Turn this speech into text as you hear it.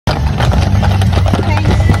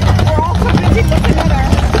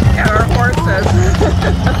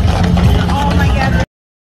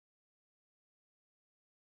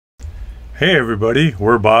Hey everybody,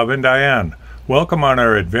 we're Bob and Diane. Welcome on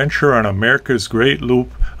our adventure on America's Great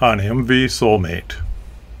Loop on MV Soulmate.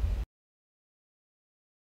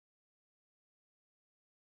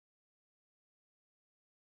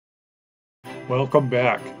 Welcome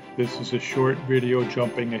back. This is a short video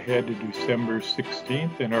jumping ahead to December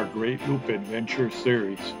 16th in our Great Loop Adventure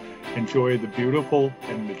series. Enjoy the beautiful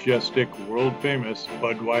and majestic world-famous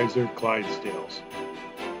Budweiser Clydesdales.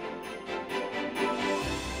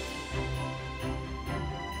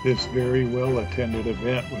 This very well-attended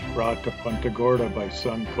event was brought to Punta Gorda by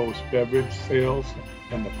Suncoast Beverage Sales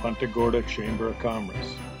and the Punta Gorda Chamber of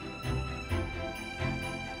Commerce.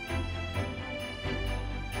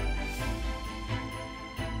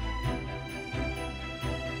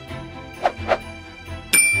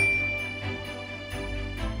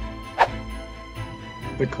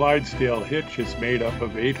 The Clydesdale hitch is made up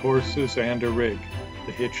of 8 horses and a rig.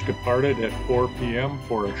 The hitch departed at 4 p.m.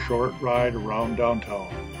 for a short ride around downtown.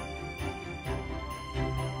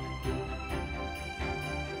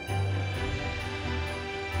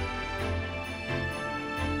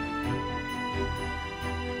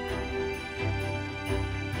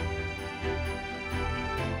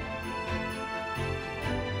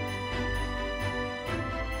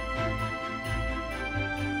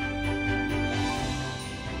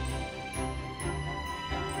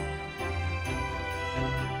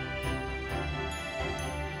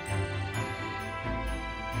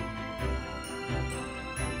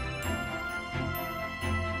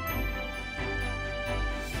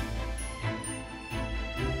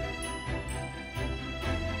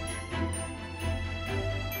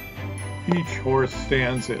 Each horse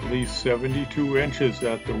stands at least 72 inches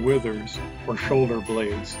at the withers, or shoulder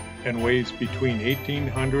blades, and weighs between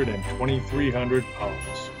 1,800 and 2,300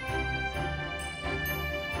 pounds.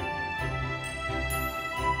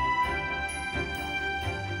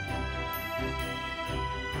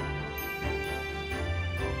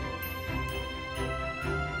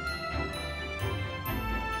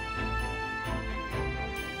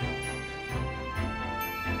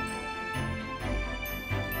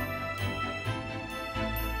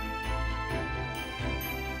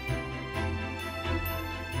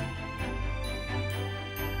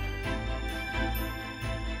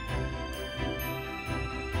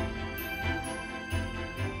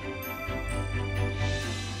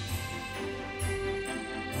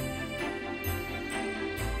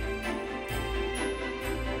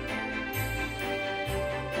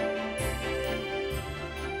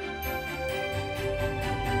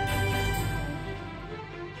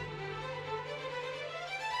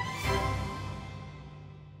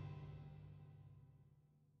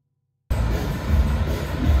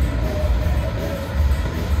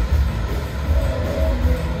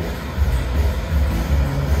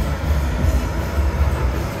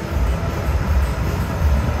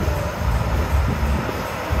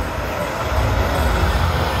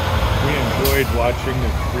 Watching the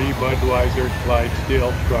 3 Budweiser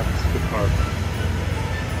Clydesdale trucks depart.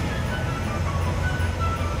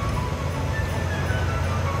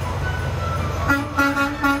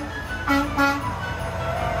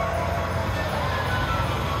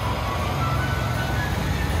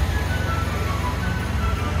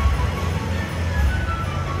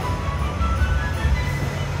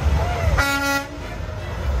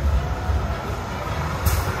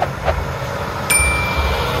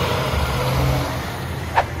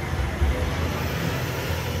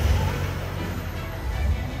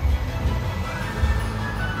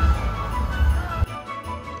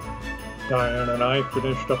 Diane and I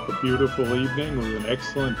finished up a beautiful evening with an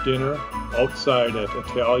excellent dinner outside at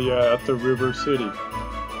Italia at the River City.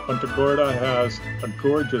 Punta Gorda has a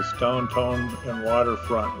gorgeous downtown and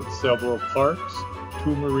waterfront with several parks,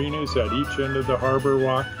 2 marinas at each end of the harbor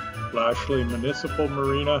walk, Lashley Municipal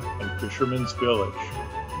Marina, and Fisherman's Village.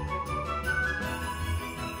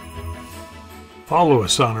 Follow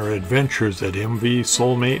us on our adventures at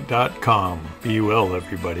mvsoulmate.com. Be well,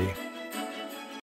 everybody.